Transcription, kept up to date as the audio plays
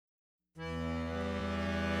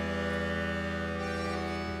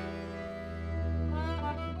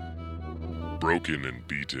Broken and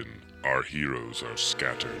beaten, our heroes are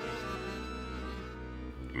scattered.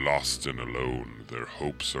 Lost and alone, their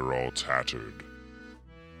hopes are all tattered.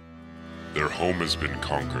 Their home has been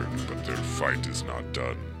conquered, but their fight is not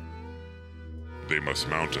done. They must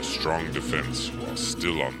mount a strong defense while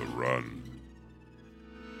still on the run.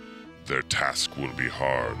 Their task will be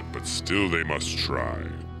hard, but still they must try.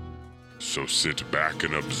 So sit back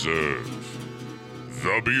and observe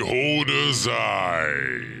the Beholder's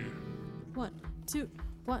Eye. 1, 2,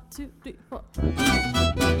 1, 2, 3, 4.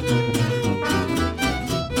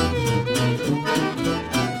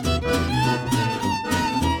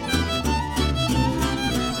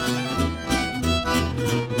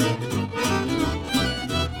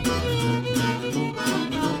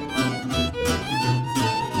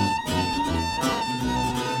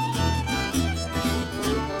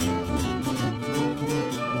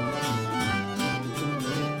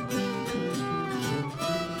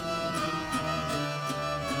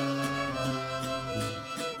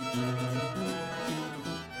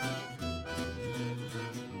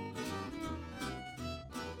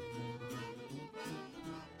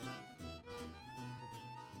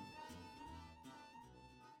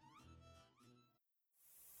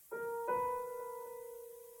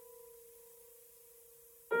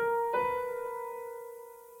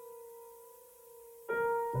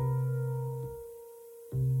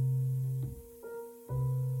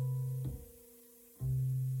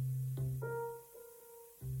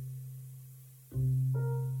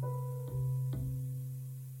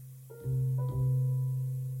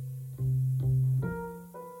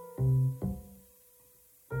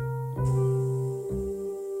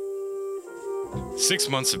 Six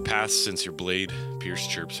months have passed since your blade pierced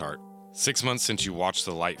Chirp's heart. 6 months since you watched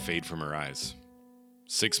the light fade from her eyes.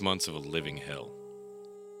 6 months of a living hell.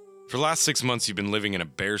 For the last 6 months, you've been living in a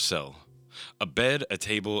bare cell. A bed, a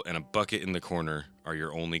table, and a bucket in the corner are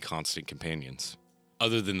your only constant companions.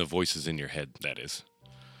 Other than the voices in your head, that is.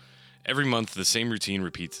 Every month, the same routine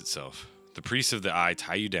repeats itself. The priests of the eye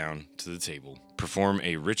tie you down to the table, perform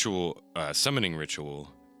a summoning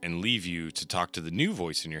ritual, and leave you to talk to the new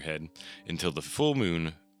voice in your head until the full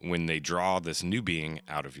moon when they draw this new being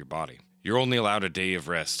out of your body. You're only allowed a day of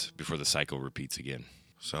rest before the cycle repeats again.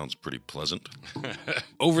 Sounds pretty pleasant.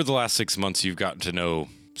 Over the last 6 months, you've gotten to know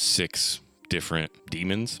 6 different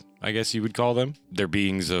demons, I guess you would call them. They're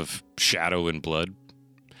beings of shadow and blood.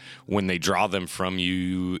 When they draw them from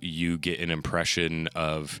you, you get an impression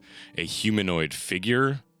of a humanoid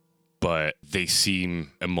figure, but they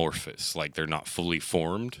seem amorphous, like they're not fully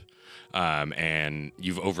formed. And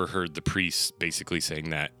you've overheard the priests basically saying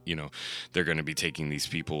that, they're going to be taking these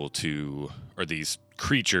people or these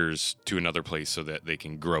creatures to another place so that they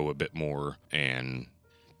can grow a bit more and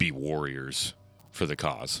be warriors for the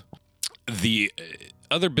cause. The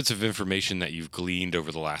other bits of information that you've gleaned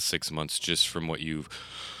over the last 6 months, just from what you've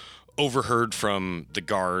overheard from the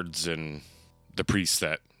guards and the priests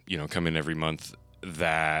that, come in every month,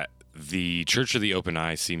 that the Church of the Open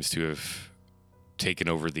Eye seems to have taken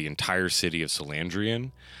over the entire city of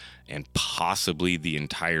Salandrian and possibly the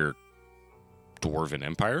entire Dwarven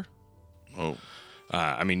Empire. Oh.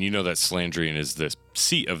 That Salandrian is the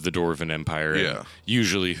seat of the Dwarven Empire. Yeah. And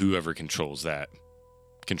usually whoever controls that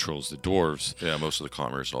controls the dwarves. Yeah, most of the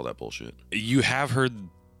commerce, all that bullshit. You have heard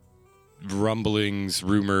rumblings,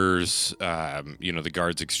 rumors, the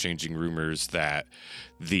guards exchanging rumors that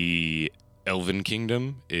the Elven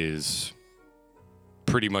Kingdom is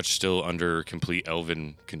pretty much still under complete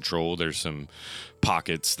Elven control. There's some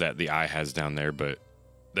pockets that the Eye has down there, but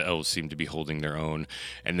the elves seem to be holding their own.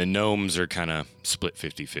 And the gnomes are kind of split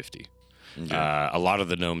 50-50. Okay. A lot of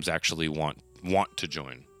the gnomes actually want to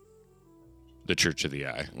join the Church of the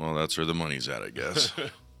Eye. Well, that's where the money's at, I guess.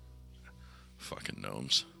 Fucking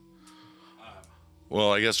gnomes.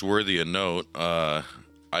 Well, I guess worthy of note,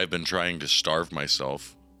 I've been trying to starve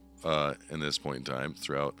myself in this point in time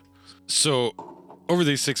throughout. So over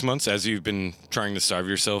these 6 months, as you've been trying to starve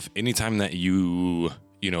yourself, anytime that you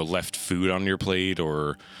left food on your plate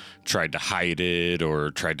or tried to hide it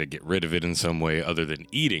or tried to get rid of it in some way other than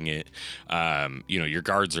eating it, your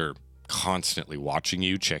guards are constantly watching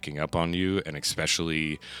you, checking up on you, and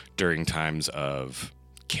especially during times of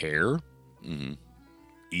care,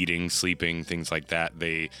 eating, sleeping, things like that,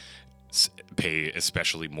 they pay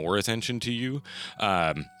especially more attention to you.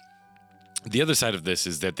 The other side of this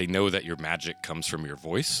is that they know that your magic comes from your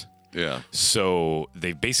voice. Yeah. So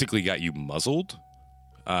they basically got you muzzled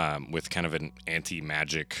with kind of an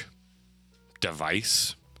anti-magic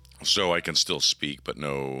device. So I can still speak, but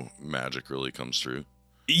no magic really comes through.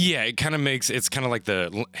 Yeah, it kind of it's kind of like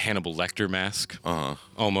the Hannibal Lecter mask.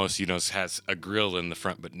 Almost, you know, it has a grill in the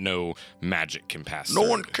front, but no magic can pass No through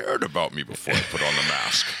one it. cared about me before I put on the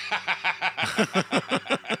mask.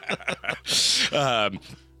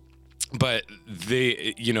 But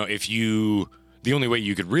they, you know, the only way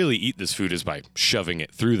you could really eat this food is by shoving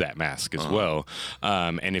it through that mask as well.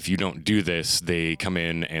 And if you don't do this, they come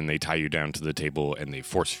in and they tie you down to the table and they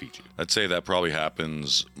force feed you. I'd say that probably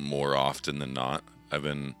happens more often than not.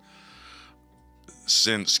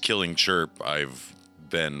 Since killing Chirp, I've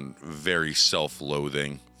been very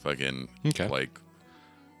self-loathing. Fucking, Okay. like,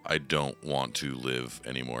 I don't want to live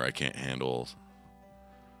anymore. I can't handle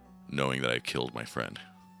knowing that I killed my friend.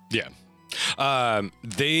 Yeah.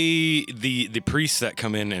 The priests that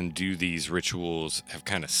come in and do these rituals have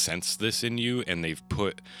kind of sensed this in you, and they've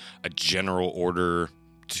put a general order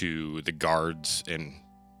to the guards and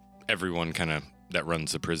everyone kind of that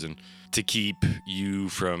runs the prison to keep you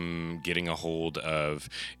from getting a hold of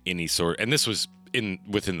any sort. And this was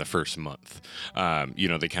within the first month. You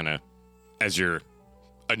know, they kind of, as you're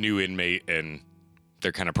a new inmate and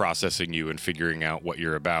they're kind of processing you and figuring out what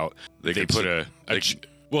you're about, they put a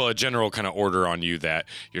general kind of order on you that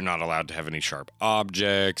you're not allowed to have any sharp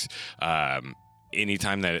objects.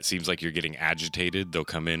 Anytime that it seems like you're getting agitated, they'll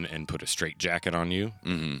come in and put a straitjacket on you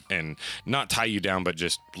and not tie you down, but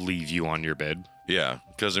just leave you on your bed. Yeah,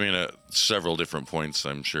 because I mean, at several different points,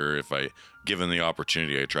 I'm sure if given the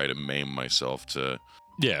opportunity, I try to maim myself to.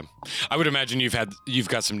 Yeah, I would imagine you've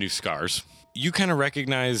got some new scars. You kind of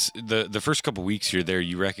recognize the first couple weeks you're there.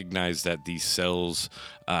 You recognize that these cells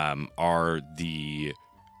are the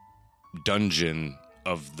dungeon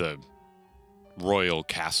of the royal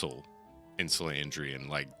castle in Salandrian,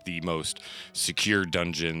 like the most secure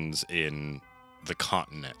dungeons in the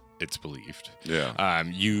continent. It's believed. Yeah.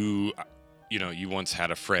 You once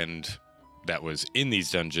had a friend that was in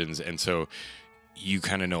these dungeons, and so you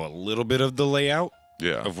kind of know a little bit of the layout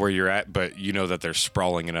of where you're at, but you know that they're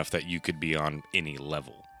sprawling enough that you could be on any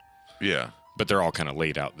level. Yeah. But they're all kind of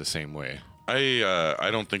laid out the same way. I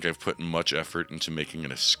don't think I've put much effort into making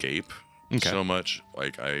an escape so much.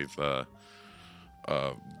 Like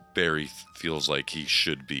Barry feels like he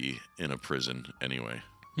should be in a prison anyway.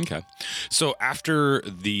 Okay. So after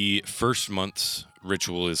the first month's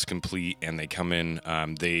ritual is complete and they come in,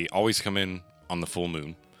 they always come in on the full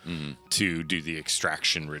moon to do the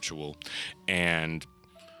extraction ritual. And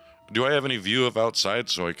do I have any view of outside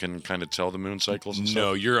so I can kind of tell the moon cycles and stuff?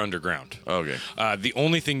 no, you're underground. Okay. The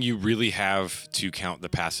only thing you really have to count the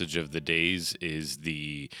passage of the days is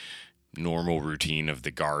the normal routine of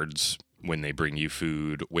the guards when they bring you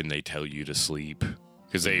food, when they tell you to sleep.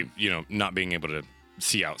 Because they, not being able to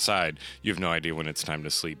see outside, you have no idea when it's time to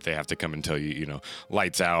sleep. They have to come and tell you,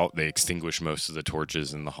 lights out. They extinguish most of the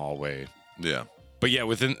torches in the hallway. Yeah. But yeah,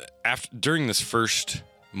 during this first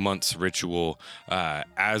month's ritual,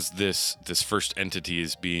 as this first entity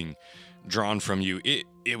is being drawn from you,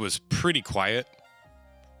 it was pretty quiet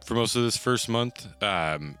for most of this first month.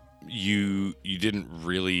 You didn't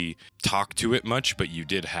really talk to it much, but you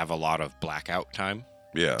did have a lot of blackout time.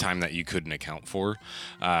 Yeah. Time that you couldn't account for.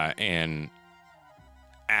 And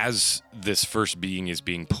as this first being is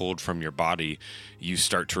being pulled from your body, you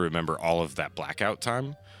start to remember all of that blackout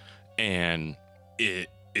time. And it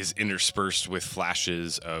is interspersed with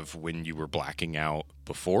flashes of when you were blacking out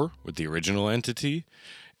before with the original entity.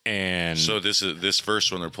 And so this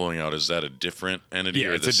first one they're pulling out, is that a different entity? Yeah,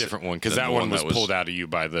 or it's a different one, because that one was pulled out of you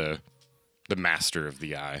by the master of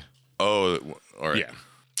the eye. Oh, all right. Yeah.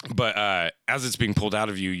 But as it's being pulled out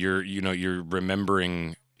of you, you're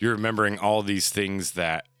remembering all these things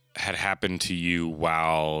that had happened to you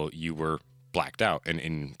while you were blacked out and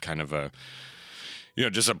in kind of a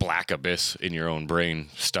just a black abyss in your own brain,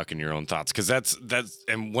 stuck in your own thoughts. Because that's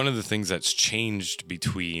and one of the things that's changed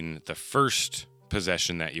between the first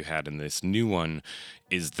possession that you had and this new one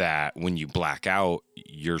is that when you black out,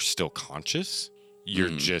 you're still conscious. You're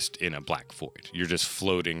just in a black void. You're just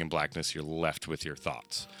floating in blackness. You're left with your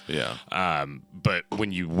thoughts. Yeah. But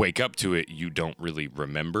when you wake up to it, you don't really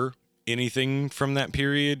remember anything from that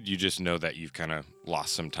period. You just know that you've kind of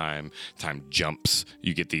lost some time. Time jumps.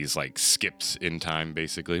 You get these like skips in time,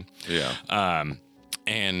 basically. Yeah.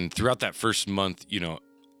 And throughout that first month, a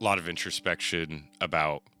lot of introspection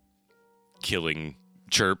about killing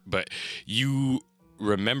Chirp, but you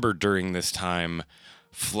remember during this time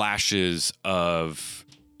flashes of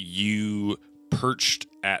you perched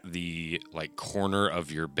at the corner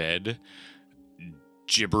of your bed,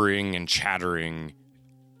 gibbering and chattering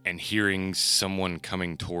and hearing someone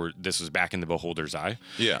coming toward, this was back in the Beholder's Eye.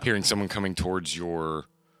 Yeah. Hearing someone coming towards your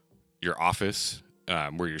office,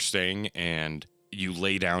 where you're staying, and you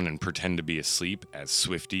lay down and pretend to be asleep as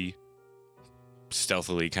Swifty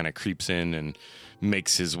stealthily kind of creeps in and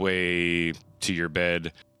makes his way to your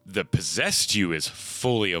bed. The possessed you is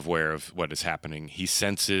fully aware of what is happening. He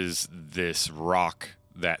senses this rock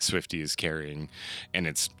that Swifty is carrying, and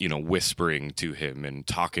it's, whispering to him and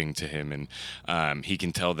talking to him. And he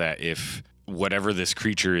can tell that if whatever this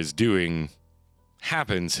creature is doing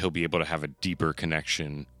happens, he'll be able to have a deeper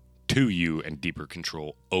connection to you and deeper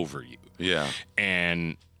control over you. Yeah.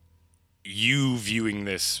 And you viewing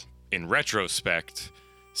this in retrospect,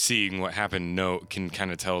 seeing what happened, can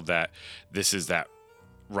kind of tell that this is that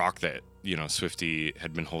rock that, Swifty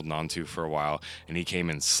had been holding on to for a while, and he came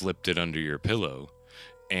and slipped it under your pillow,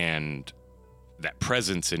 and that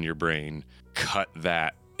presence in your brain cut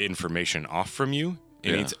that information off from you.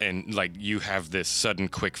 And like you have this sudden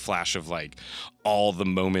quick flash of like all the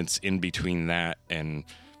moments in between that and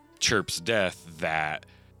Chirp's death that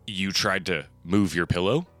you tried to move your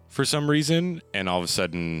pillow for some reason, and all of a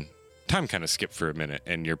sudden time kind of skipped for a minute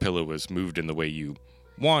and your pillow was moved in the way you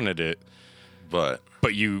wanted it. But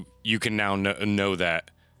you can now know that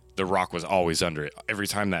the rock was always under it. Every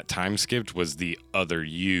time that time skipped was the other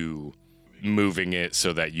you moving it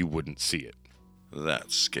so that you wouldn't see it.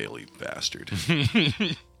 That scaly bastard.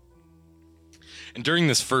 And during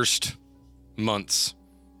this first month's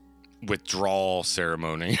withdrawal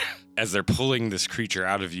ceremony, as they're pulling this creature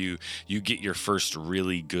out of you, you get your first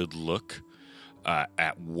really good look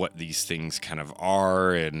at what these things kind of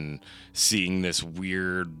are, and seeing this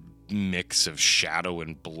weird mix of shadow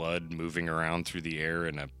and blood moving around through the air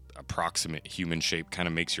in a approximate human shape kind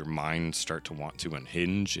of makes your mind start to want to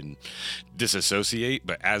unhinge and disassociate.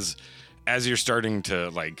 But as you're starting to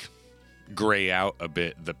like gray out a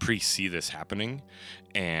bit, the priests see this happening,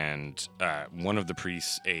 and one of the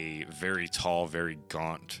priests, a very tall, very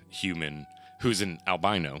gaunt human who's an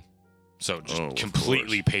albino, so just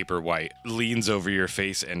completely paper white, leans over your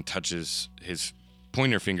face and touches his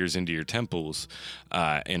pointer fingers into your temples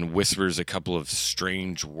and whispers a couple of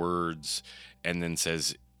strange words, and then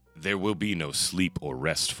says, "There will be no sleep or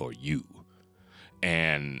rest for you."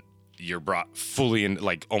 And you're brought fully in,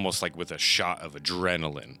 like almost like with a shot of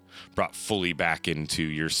adrenaline, brought fully back into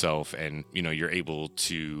yourself, and you're able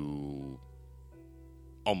to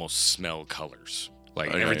almost smell colors.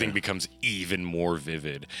 Like everything becomes even more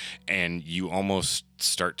vivid, and you almost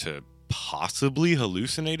start to possibly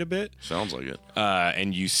hallucinate a bit. Sounds like it.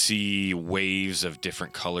 And you see waves of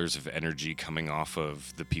different colors of energy coming off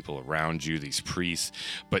of the people around you, these priests,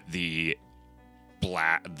 but the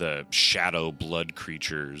shadow blood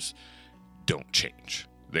creatures don't change.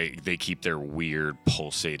 They keep their weird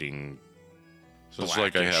pulsating. So it's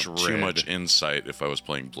like I have too much insight if I was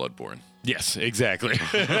playing Bloodborne. Yes, exactly.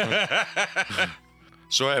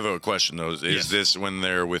 So I have a question though. Is this, when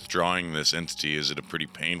they're withdrawing this entity, is it a pretty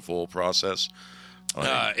painful process?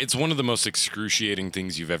 It's one of the most excruciating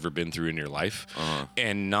things you've ever been through in your life.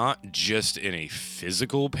 And not just in a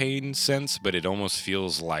physical pain sense, but it almost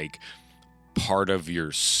feels like part of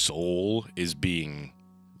your soul is being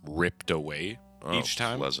ripped away each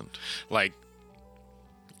time. Pleasant. Like,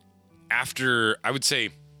 after, I would say,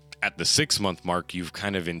 at the 6-month mark, you've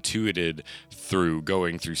kind of intuited through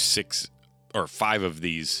going through 6 or 5 of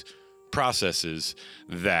these processes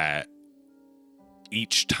that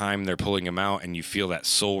each time they're pulling them out and you feel that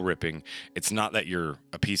soul ripping, it's not that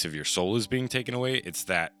a piece of your soul is being taken away. It's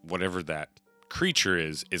that whatever that creature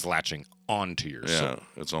is latching onto your soul. Yeah,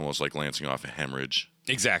 it's almost like lancing off a hemorrhage.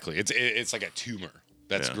 Exactly. It's like a tumor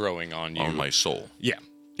that's growing on you. On my soul. Yeah,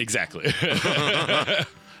 exactly.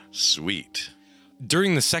 Sweet.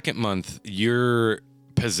 During the 2nd month, you're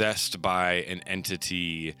possessed by an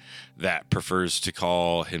entity that prefers to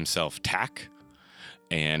call himself Tack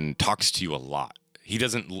and talks to you a lot. He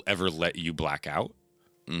doesn't ever let you black out.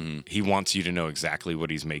 Mm-hmm. He wants you to know exactly what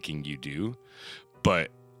he's making you do. But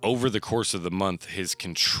over the course of the month, his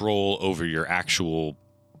control over your actual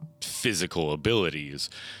physical abilities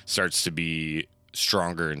starts to be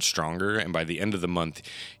stronger and stronger, and by the end of the month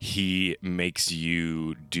he makes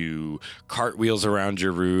you do cartwheels around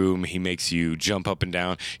your room. He makes you jump up and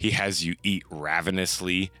down. He has you eat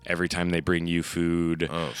ravenously every time they bring you food.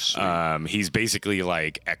 Oh, sweet. He's basically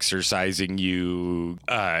like exercising you,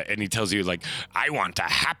 and he tells you like, "I want a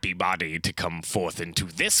happy body to come forth into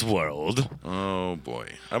this world." Oh boy,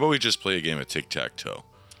 how about we just play a game of tic-tac-toe?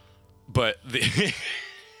 But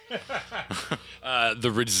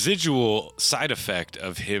the residual side effect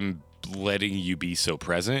of him letting you be so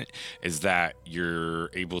present is that you're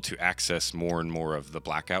able to access more and more of the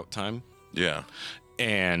blackout time. Yeah.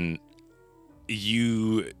 And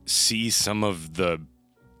you see some of the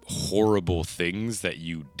horrible things that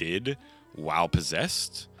you did while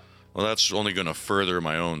possessed. Well, that's only going to further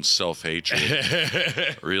my own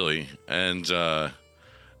self-hatred, really. And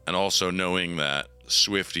also knowing that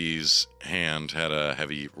Swifty's hand had a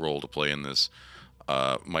heavy role to play in this,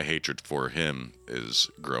 my hatred for him is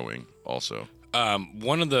growing also.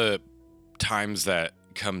 One of the times that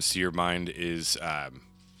comes to your mind is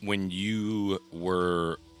when you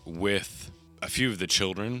were with a few of the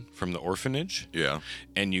children from the orphanage. Yeah.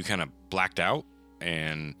 And you kind of blacked out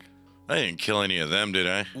and... I didn't kill any of them, did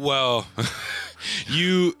I? Well,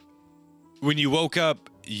 when you woke up,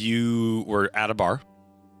 you were at a bar.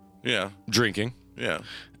 Yeah. Drinking. Yeah.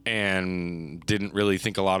 And didn't really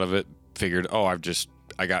think a lot of it. Figured, I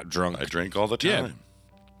got drunk. I drink all the time.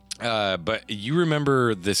 Yeah. But you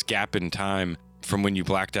remember this gap in time from when you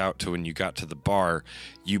blacked out to when you got to the bar.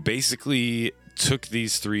 You basically took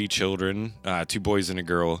these 3 children, 2 boys and a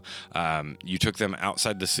girl. You took them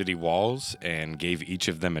outside the city walls and gave each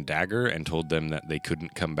of them a dagger and told them that they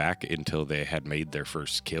couldn't come back until they had made their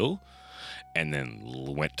first kill, and then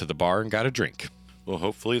went to the bar and got a drink. Well,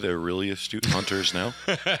 hopefully they're really astute hunters now.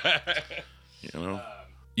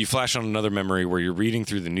 You flash on another memory where you're reading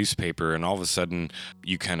through the newspaper and all of a sudden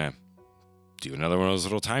you kind of do another one of those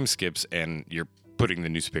little time skips and you're putting the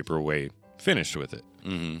newspaper away, finished with it.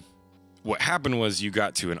 Mm-hmm. What happened was you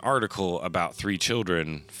got to an article about 3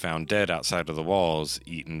 children found dead outside of the walls,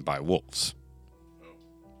 eaten by wolves.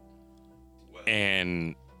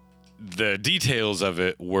 And the details of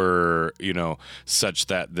it were, such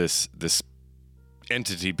that this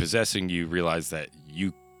entity possessing you realized that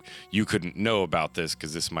you couldn't know about this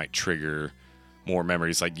because this might trigger more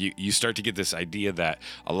memories. Like you start to get this idea that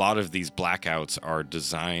a lot of these blackouts are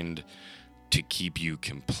designed to keep you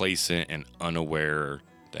complacent and unaware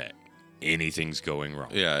that anything's going wrong.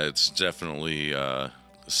 Yeah, it's definitely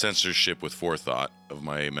censorship with forethought of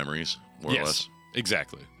my memories, more or less.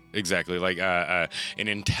 Exactly. Like an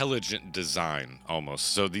intelligent design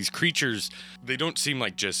almost. So these creatures, they don't seem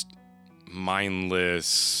like just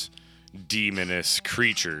mindless, demonous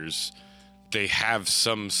creatures. They have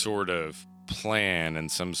some sort of plan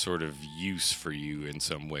and some sort of use for you in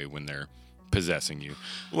some way when they're possessing you.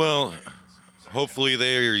 Well, hopefully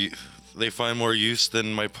they find more use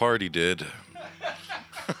than my party did.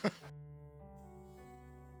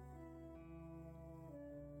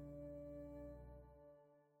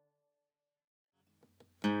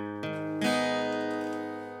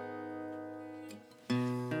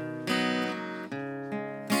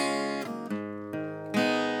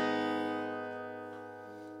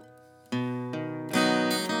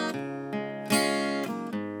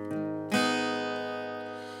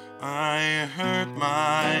 I hurt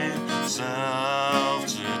myself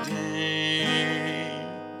today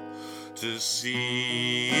to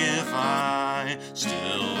see if I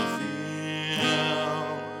still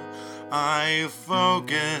feel. I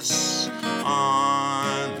focus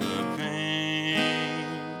on the pain,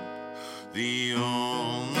 the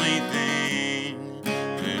only thing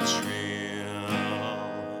that's real.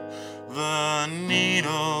 The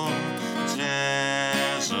needle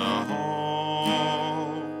tears a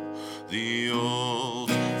hole, the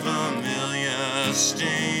old familiar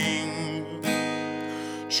sting.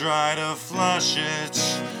 Try to flush it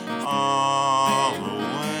all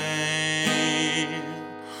away,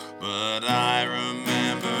 but I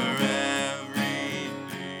remember everything.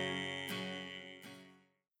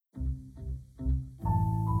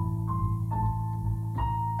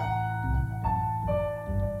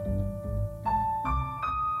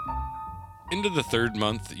 Into the 3rd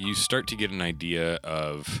month, you start to get an idea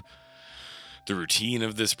of the routine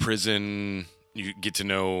of this prison. You get to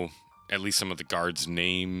know at least some of the guards'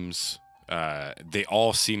 names. They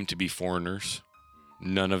all seem to be foreigners.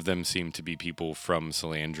 None of them seem to be people from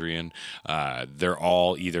Salandrian. They're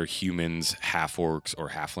all either humans, half-orcs, or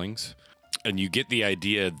halflings. And you get the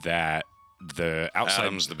idea that the outside...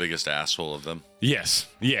 Adam's the biggest asshole of them. Yes,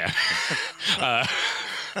 yeah.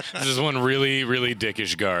 This is one really, really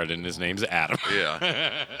dickish guard, and his name's Adam.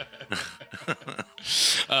 Yeah.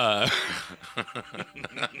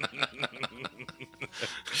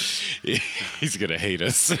 He's gonna hate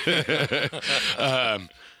us.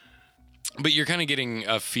 But you're kind of getting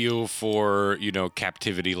a feel for,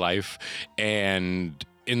 captivity life. And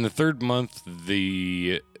in the 3rd month,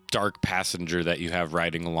 the dark passenger that you have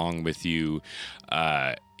riding along with you,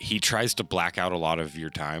 he tries to black out a lot of your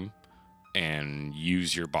time and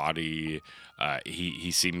use your body.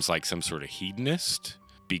 He seems like some sort of hedonist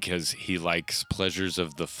because he likes pleasures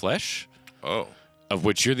of the flesh. Oh. Of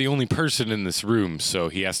which you're the only person in this room, so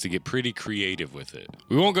he has to get pretty creative with it.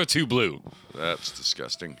 We won't go too blue. That's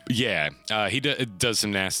disgusting. Yeah, he does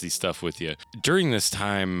some nasty stuff with you. During this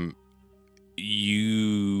time,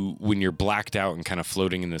 when you're blacked out and kind of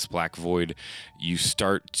floating in this black void, you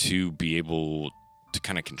start to be able to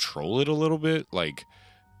kind of control it a little bit. Like,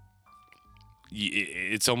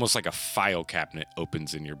 it's almost like a file cabinet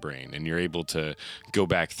opens in your brain, and you're able to go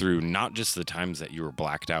back through not just the times that you were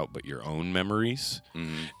blacked out, but your own memories,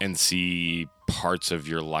 and see parts of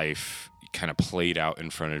your life kind of played out in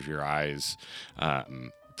front of your eyes,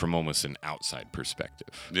 from almost an outside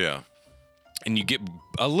perspective. Yeah. And you get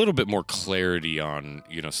a little bit more clarity on,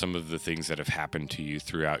 some of the things that have happened to you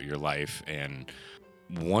throughout your life. And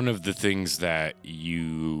one of the things that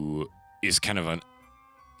is kind of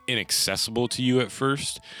inaccessible to you at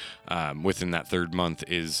first, within that third month,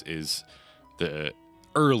 is the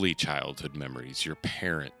early childhood memories, your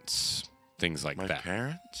parents, things like My that.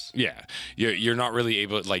 parents? Yeah. You're not really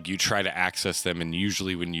able, like, you try to access them, and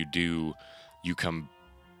usually when you do, you come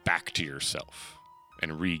back to yourself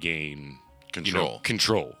and regain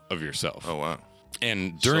control of yourself. Oh, wow.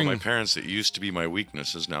 And So during my parents, that used to be my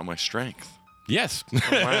weakness, is now my strength. yes. Oh,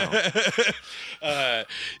 wow.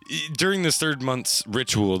 During this third month's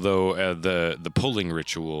ritual, though, the pulling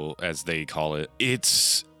ritual, as they call it,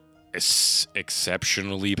 it's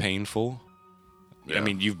exceptionally painful. Yeah. I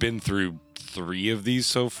mean, you've been through 3 of these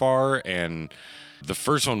so far, and the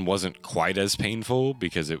first one wasn't quite as painful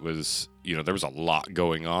because it was, there was a lot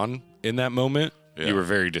going on in that moment. Yeah. You were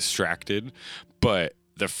very distracted, but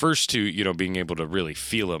the first 2, being able to really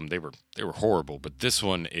feel them, they were horrible. But this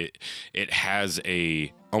one, it has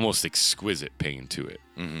a almost exquisite pain to it,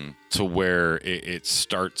 to where it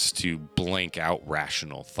starts to blank out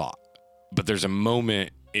rational thought. But there's a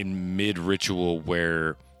moment in mid-ritual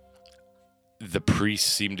where the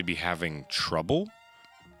priests seem to be having trouble.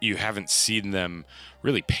 You haven't seen them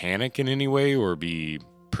really panic in any way or be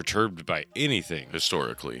perturbed by anything.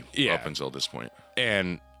 Historically, Yeah. up until this point.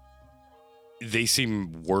 And they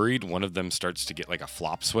seem worried. One of them starts to get like a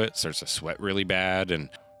flop sweat, starts to sweat really bad. And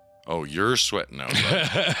Oh, you're sweating out.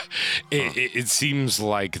 Right? it seems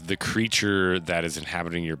like the creature that is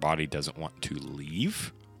inhabiting your body doesn't want to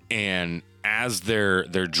leave. And as they're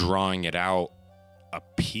drawing it out, a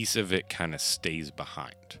piece of it kind of stays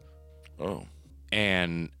behind. Oh.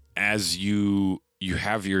 And as you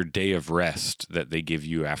have your day of rest that they give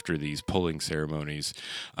you after these pulling ceremonies,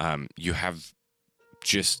 you have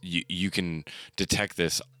just, you can detect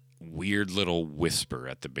this weird little whisper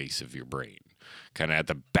at the base of your brain, kind of at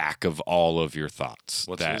the back of all of your thoughts.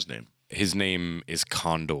 What's his name? His name is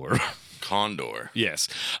Condor. Condor. Yes.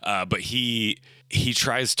 But he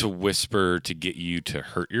tries to whisper to get you to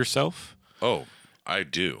hurt yourself. Oh, I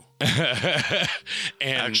do. And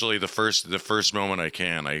Actually, the first moment I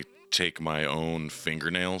can, I take my own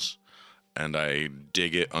fingernails and I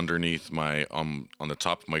dig it underneath my on the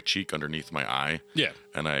top of my cheek, underneath my eye. yeah.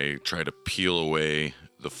 And I try to peel away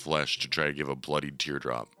the flesh to try to give a bloodied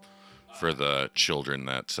teardrop for the children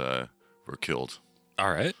that were killed. All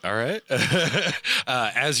right.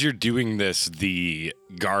 As you're doing this, the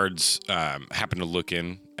guards happen to look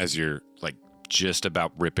in as you're like just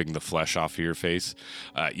about ripping the flesh off of your face.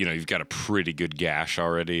 You've got a pretty good gash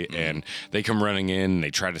already, and they come running in.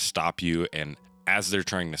 They try to stop you, and as they're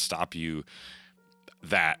trying to stop you,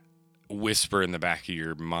 that whisper in the back of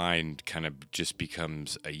your mind kind of just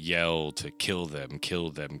becomes a yell to kill them, kill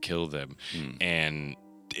them, kill them. And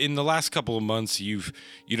in the last couple of months,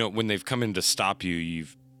 when they've come in to stop you,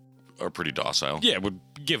 Are pretty docile. would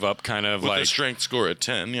give up kind of With like a strength score at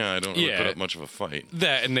 10, I don't really Yeah. put up much of a fight.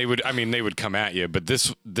 that. And they would come at you. But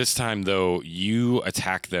this time, though, you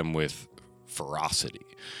attack them with ferocity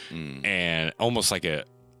and almost like a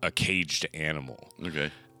caged animal.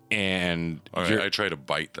 Okay. And All right, I try to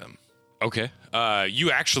bite them. okay.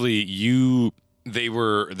 They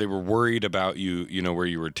were worried about you, where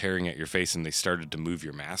you were tearing at your face, and they started to move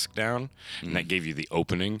your mask down, and that gave you the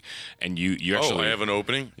opening. And you actually I have an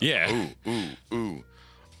opening? Yeah. Ooh.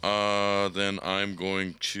 Then I'm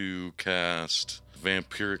going to cast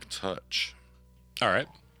Vampiric Touch. All right.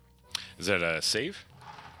 Is that a save?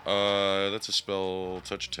 That's a spell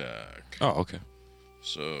touch attack. Oh, okay.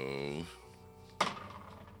 So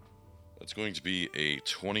that's going to be a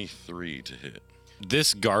 23 to hit.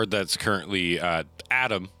 This guard that's currently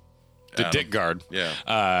Adam, the Adam. dick guard.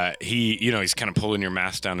 Yeah. He's kind of pulling your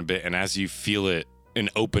mask down a bit, and as you feel it, an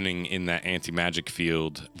opening in that anti-magic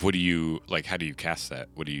field, what do you like? How do you cast that?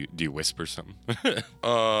 Do you whisper something?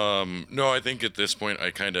 No, I think at this point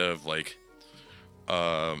I kind of like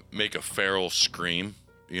make a feral scream,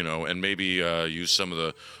 and maybe use some of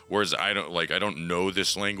the words I don't know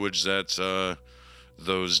this language that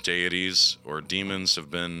those deities or demons have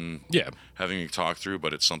been Yeah. having me talk through,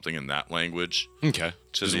 but it's something in that language. Okay.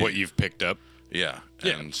 This is what you've picked up. Yeah.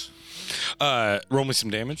 Yeah. And Roll me some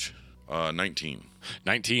damage. 19.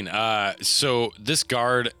 19. So this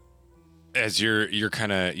guard, as you're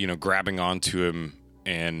kind of grabbing onto him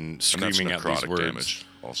and screaming and out these necrotic words. damage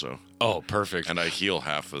also. Oh, perfect. And I heal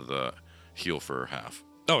for half.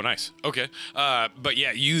 Oh, nice. Okay. But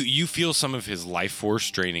yeah, you feel some of his life force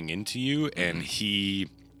draining into you, and he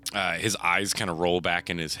his eyes kind of roll back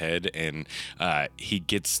in his head, and he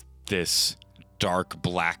gets this dark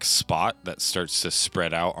black spot that starts to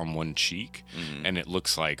spread out on one cheek, and it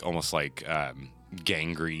looks like almost like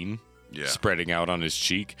gangrene spreading out on his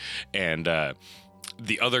cheek, and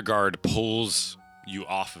the other guard pulls you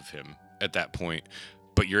off of him at that point,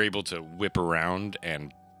 but you're able to whip around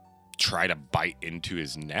and try to bite into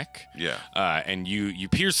his neck. Yeah. And you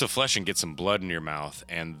pierce the flesh and get some blood in your mouth,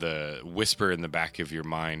 and the whisper in the back of your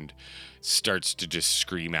mind starts to just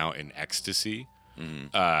scream out in ecstasy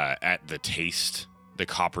at the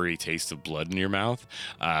coppery taste of blood in your mouth,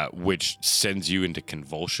 which sends you into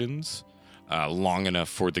convulsions long enough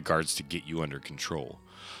for the guards to get you under control.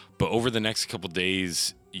 But over the next couple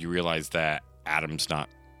days, you realize that Adam's not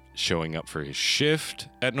showing up for his shift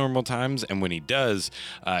at normal times, and when he does,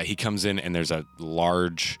 he comes in and there's a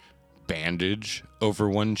large bandage over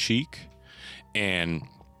one cheek, and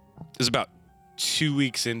it's about 2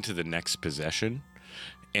 weeks into the next possession,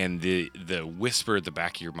 and the whisper at the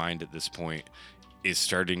back of your mind at this point is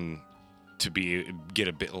starting to get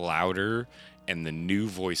a bit louder, and the new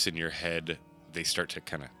voice in your head, they start to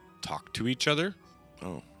kind of talk to each other.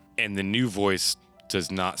 Oh. And the new voice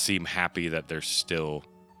does not seem happy that there's still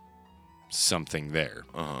something there.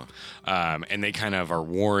 And they kind of are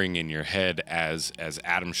warring in your head as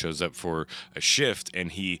Adam shows up for a shift,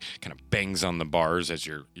 and he kind of bangs on the bars as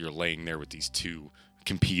you're laying there with these two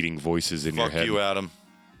competing voices in your head. Fuck you, Adam.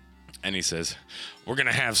 And he says, "We're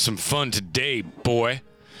gonna have some fun today, boy."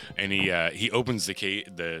 And he opens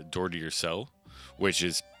the door to your cell, which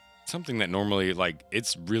is something that normally, like,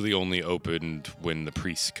 it's really only opened when the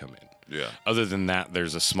priests come in. Yeah. Other than that,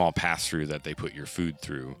 there's a small pass-through that they put your food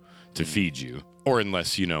through to feed you, or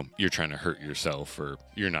unless you're trying to hurt yourself or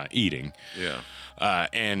you're not eating. Yeah.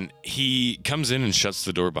 And he comes in and shuts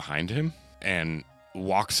the door behind him and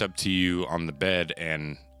walks up to you on the bed,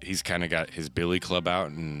 and he's kind of got his billy club out,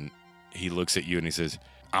 and he looks at you and he says,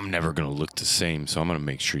 "I'm never going to look the same, so I'm going to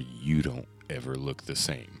make sure you don't ever look the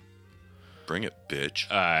same." Bring it, bitch.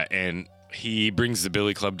 And he brings the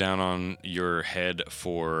billy club down on your head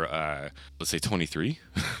for, let's say 23.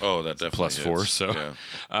 Oh, that definitely Plus hits. 4, so.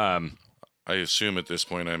 Yeah. I assume at this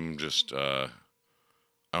point I'm just, I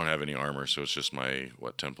don't have any armor, so it's just my,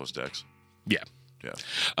 10 plus dex? Yeah.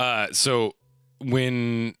 Yeah. So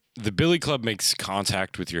when the billy club makes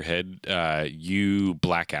contact with your head, you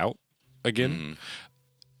black out again.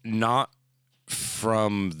 Not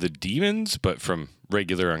from the demons, but from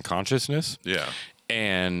regular unconsciousness. Yeah.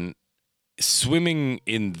 And swimming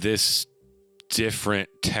in this different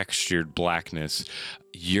textured blackness,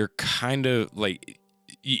 you're kind of like,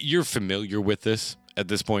 you're familiar with this at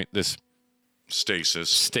this point, this stasis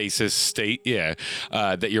state,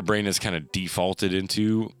 that your brain has kind of defaulted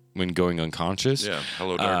into when going unconscious. Yeah.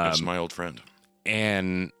 Hello, darkness, my old friend.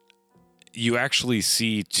 And you actually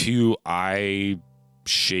see two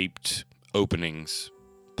eye-shaped openings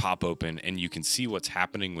pop open, and you can see what's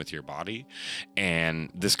happening with your body, and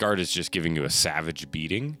this guard is just giving you a savage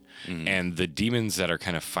beating, and the demons that are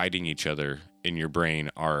kind of fighting each other in your brain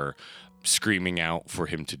are screaming out for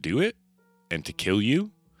him to do it and to kill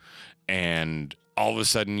you. And all of a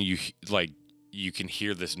sudden you can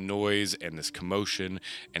hear this noise and this commotion,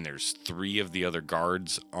 and there's 3 of the other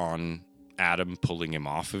guards on Adam pulling him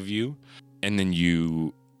off of you, and then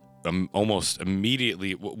you almost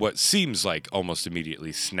immediately, what seems like almost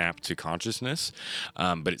immediately, snap to consciousness,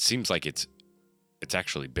 but it seems like it's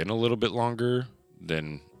actually been a little bit longer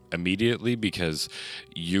than immediately, because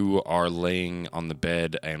you are laying on the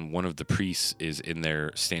bed and one of the priests is in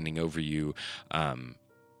there standing over you,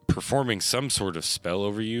 performing some sort of spell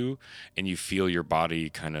over you, and you feel your body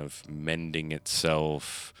kind of mending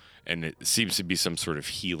itself, and it seems to be some sort of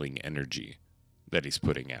healing energy that he's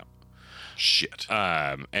putting out. Shit.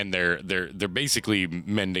 And they're basically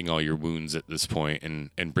mending all your wounds at this point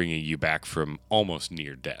and bringing you back from almost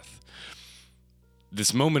near death.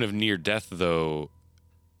 This moment of near death, though,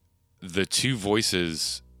 the 2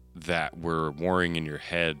 voices that were warring in your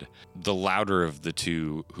head, the louder of the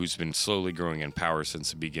 2, who's been slowly growing in power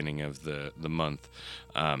since the beginning of the month,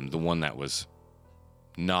 the one that was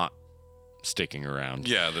not sticking around.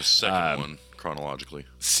 Yeah, the second one, chronologically.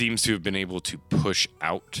 Seems to have been able to push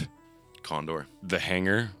out Condor. the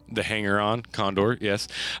hanger on Condor, yes.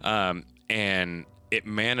 And it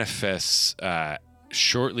manifests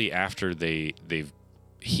shortly after they've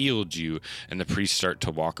healed you and the priests start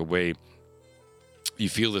to walk away. You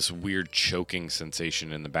feel this weird choking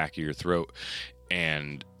sensation in the back of your throat,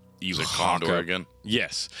 and you The hawk condor up. again?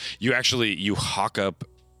 Yes, you hawk up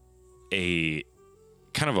a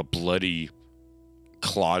kind of a bloody,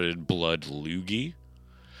 clotted blood loogie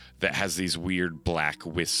that has these weird black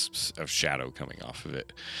wisps of shadow coming off of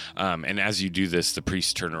it. And as you do this, the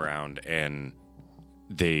priests turn around and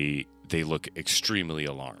they look extremely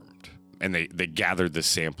alarmed, and they gather the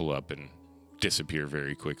sample up and disappear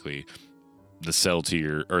very quickly.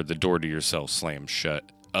 The door to your cell slams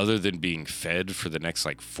shut. Other than being fed for the next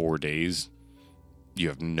 4 days, you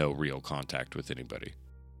have no real contact with anybody.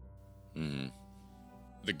 Mm-hmm.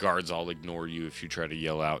 The guards all ignore you if you try to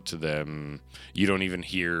yell out to them. You don't even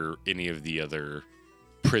hear any of the other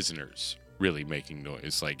prisoners really making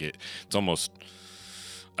noise. It's almost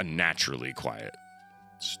unnaturally quiet.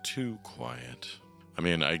 It's too quiet. I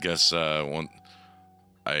mean, I guess when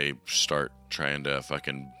I start trying to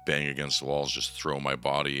fucking bang against the walls, just throw my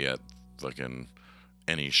body at fucking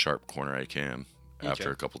any sharp corner I can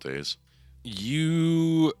after a couple days.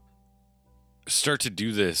 You start to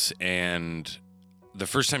do this, and the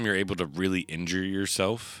first time you're able to really injure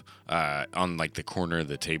yourself on the corner of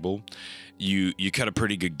the table, you cut a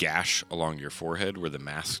pretty good gash along your forehead where the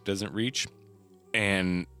mask doesn't reach.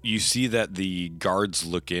 And you see that the guards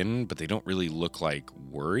look in, but they don't really look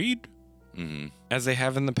worried as they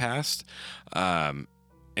have in the past.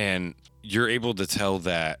 And you're able to tell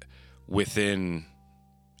that within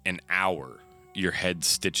an hour, your head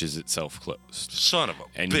stitches itself closed. Son of a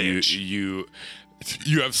And bitch. you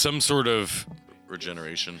have some sort of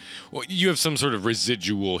Regeneration. Well, you have some sort of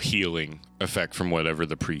residual healing effect from whatever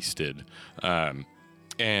the priest did.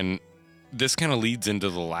 And this kind of leads into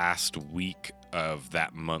the last week of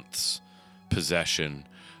that month's possession.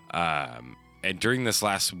 And during this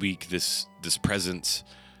last week, this presence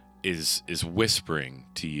is whispering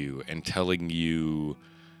to you and telling you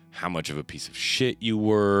how much of a piece of shit you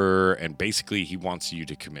were, and basically he wants you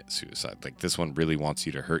to commit suicide. This one really wants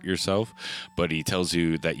you to hurt yourself, but he tells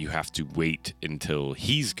you that you have to wait until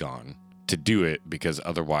he's gone to do it, because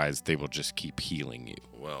otherwise they will just keep healing you.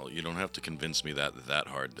 Well, you don't have to convince me that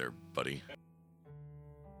hard there, buddy.